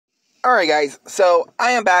Alright guys, so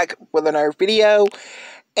I am back with another video,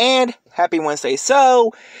 and happy Wednesday.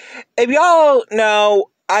 So, if y'all know,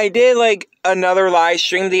 I did another live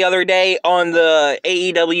stream the other day on the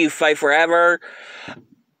AEW Fight Forever.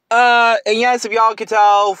 And yes, if y'all could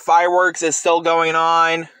tell, fireworks is still going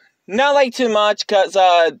on. Not too much, cause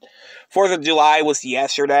 4th of July was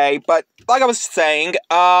yesterday, but like I was saying,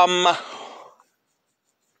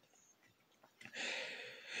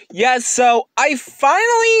 yes, so I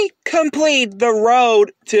finally complete the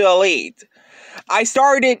road to Elite. I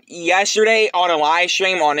started yesterday on a live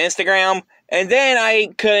stream on Instagram, and then I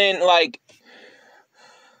couldn't,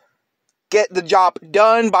 get the job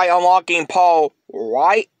done by unlocking Paul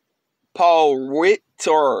Wight,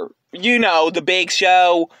 or, the Big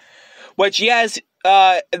Show, which, yes,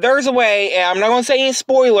 there's a way, and I'm not going to say any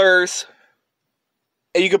spoilers,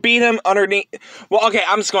 you could beat him underneath, well, okay,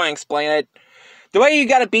 I'm just going to explain it. The way you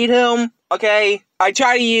gotta beat him, okay, I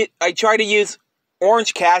try to use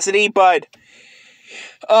Orange Cassidy, but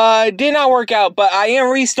did not work out. But I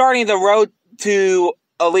am restarting the road to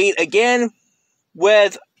Elite again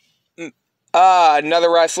with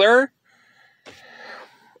another wrestler,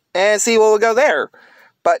 and see what will go there.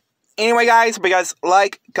 But anyway, guys,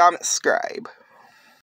 like, comment, subscribe.